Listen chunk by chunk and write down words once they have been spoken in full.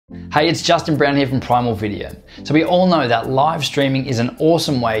Hey, it's Justin Brown here from Primal Video. So we all know that live streaming is an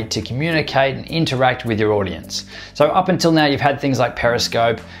awesome way to communicate and interact with your audience. So up until now, you've had things like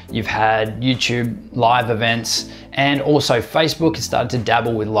Periscope, you've had YouTube live events, and also Facebook has started to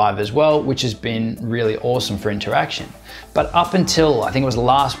dabble with live as well, which has been really awesome for interaction. But up until, I think it was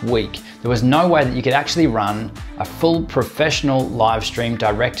last week, there was no way that you could actually run a full professional live stream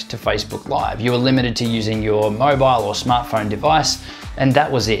direct to Facebook Live. You were limited to using your mobile or smartphone device, and that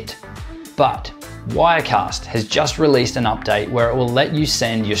was it. But Wirecast has just released an update where it will let you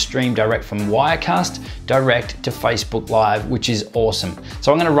send your stream direct from Wirecast direct to Facebook Live, which is awesome.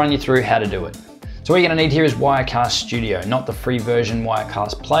 So I'm going to run you through how to do it. So what you're going to need here is Wirecast Studio, not the free version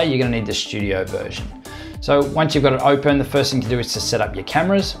Wirecast Play. You're going to need the Studio version. So once you've got it open, the first thing to do is to set up your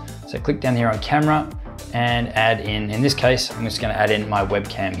cameras. So click down here on camera and add in this case, I'm just going to add in my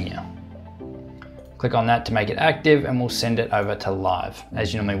webcam here. Click on that to make it active and we'll send it over to live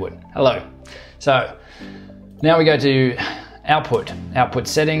as you normally would. Hello. So now we go to output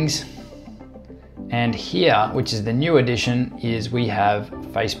settings. And here, which is the new addition, is we have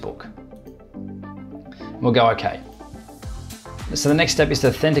Facebook. We'll go okay. So the next step is to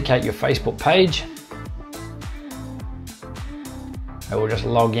authenticate your Facebook page. I will just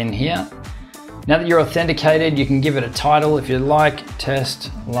log in here. Now that you're authenticated, you can give it a title if you like. Test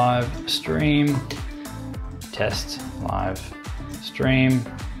live stream. Test live stream.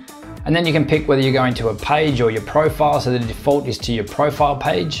 And then you can pick whether you're going to a page or your profile. So the default is to your profile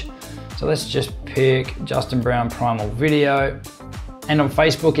page. So let's just pick Justin Brown Primal Video. And on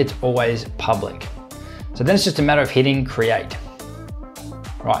Facebook, it's always public. So then it's just a matter of hitting create.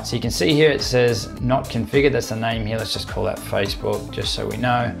 Right, so you can see here it says not configured, that's the name here. Let's just call that Facebook, just so we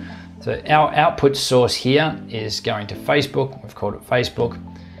know. So our output source here is going to Facebook, we've called it Facebook,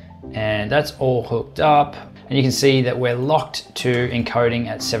 and that's all hooked up. And you can see that we're locked to encoding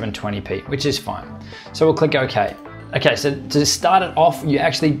at 720p, which is fine. So we'll click OK. Okay, so to start it off, you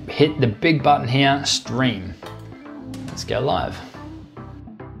actually hit the big button here, stream. Let's go live.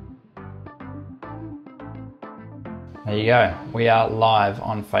 There you go, we are live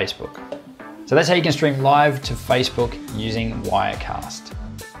on Facebook. So that's how you can stream live to Facebook using Wirecast.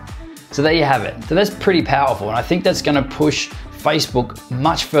 So there you have it. So that's pretty powerful, and I think that's gonna push Facebook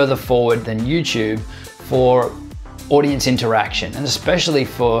much further forward than YouTube for audience interaction, and especially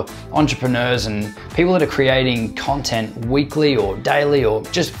for entrepreneurs and people that are creating content weekly or daily or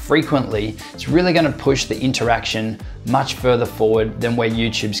just frequently. It's really gonna push the interaction much further forward than where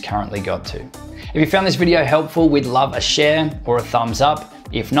YouTube's currently got to. If you found this video helpful, we'd love a share or a thumbs up.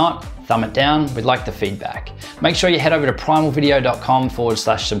 If not, thumb it down. We'd like the feedback. Make sure you head over to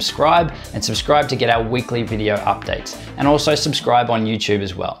primalvideo.com/subscribe and subscribe to get our weekly video updates. And also subscribe on YouTube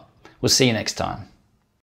as well. We'll see you next time.